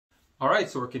All right,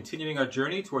 so we're continuing our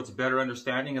journey towards a better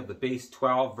understanding of the base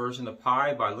 12 version of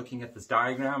pi by looking at this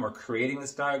diagram or creating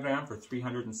this diagram for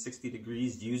 360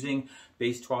 degrees using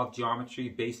base 12 geometry,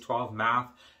 base 12 math,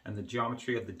 and the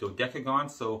geometry of the dodecagon.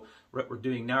 So what we're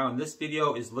doing now in this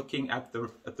video is looking at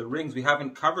the rings we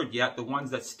haven't covered yet, the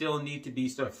ones that still need to be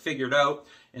sort of figured out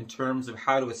in terms of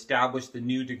how to establish the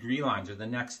new degree lines or the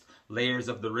next layers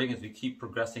of the ring as we keep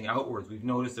progressing outwards. We've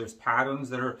noticed there's patterns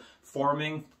that are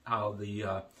forming, how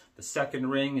the second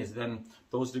ring is then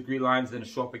those degree lines then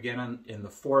show up again in the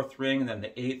fourth ring, and then the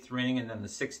 8th ring, and then the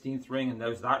 16th ring, and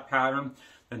there's that pattern.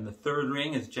 Then the third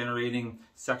ring is generating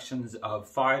sections of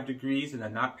 5 degrees, and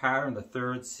then that pattern, the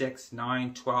 3rd, 6th,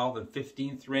 9, 12, and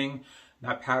 15th ring,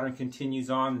 that pattern continues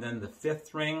on. And then the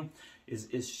 5th ring is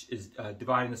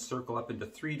dividing the circle up into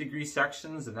 3-degree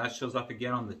sections, and that shows up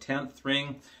again on the 10th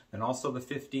ring, and also the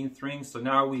 15th ring. So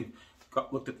now we've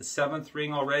looked at the 7th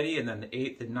ring already, and then the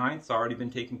 8th and 9th already been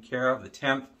taken care of, the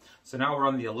 10th. So now we're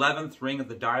on the 11th ring of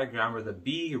the diagram, or the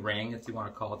B ring, if you want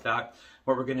to call it that.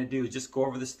 What we're going to do is just go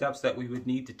over the steps that we would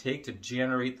need to take to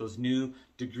generate those new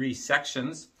degree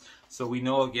sections. So we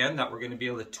know again that we're going to be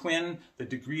able to twin the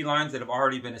degree lines that have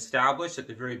already been established at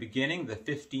the very beginning, the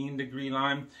 15 degree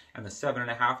line and the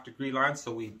 7.5 degree line.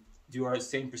 So we do our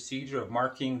same procedure of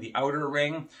marking the outer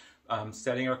ring,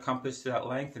 setting our compass to that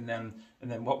length, and then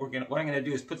what I'm going to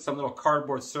do is put some little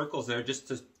cardboard circles there just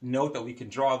to note that we can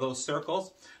draw those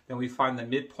circles. Then we find the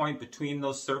midpoint between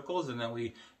those circles, and then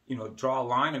we draw a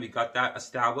line, and we got that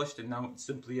established. And now it's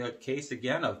simply a case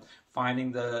again of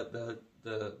finding the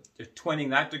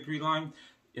twinning that degree line,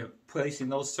 placing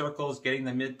those circles, getting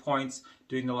the midpoints,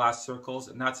 doing the last circles,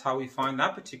 and that's how we find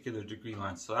that particular degree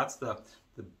line. So that's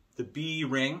the B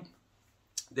ring.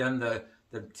 Then the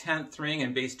 10th ring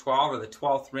in base 12, or the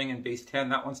 12th ring in base 10,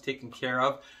 that one's taken care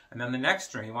of. And then the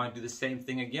next ring, you want to do the same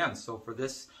thing again. So for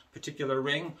this particular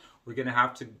ring, we're going to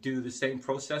have to do the same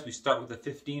process. We start with the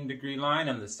 15 degree line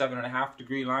and the 7.5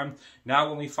 degree line. Now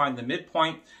when we find the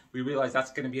midpoint, we realize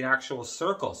that's going to be an actual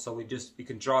circle. So we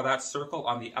can draw that circle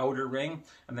on the outer ring.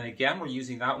 And then again, we're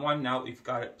using that one. Now that we've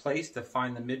got it placed, to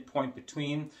find the midpoint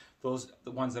between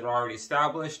the ones that are already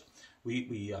established.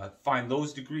 We find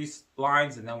those degree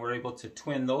lines, and then we're able to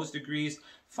twin those degrees,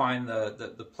 find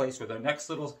the place where the next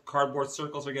little cardboard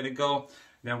circles are going to go.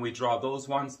 Then we draw those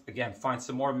ones, again, find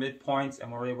some more midpoints,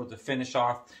 and we're able to finish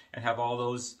off and have all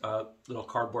those little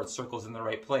cardboard circles in the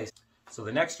right place. So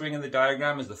the next ring in the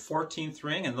diagram is the 14th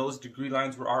ring, and those degree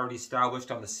lines were already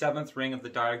established on the 7th ring of the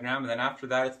diagram, and then after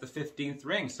that it's the 15th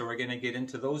ring. So we're going to get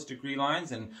into those degree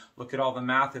lines and look at all the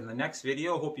math in the next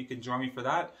video. Hope you can join me for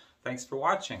that. Thanks for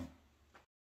watching.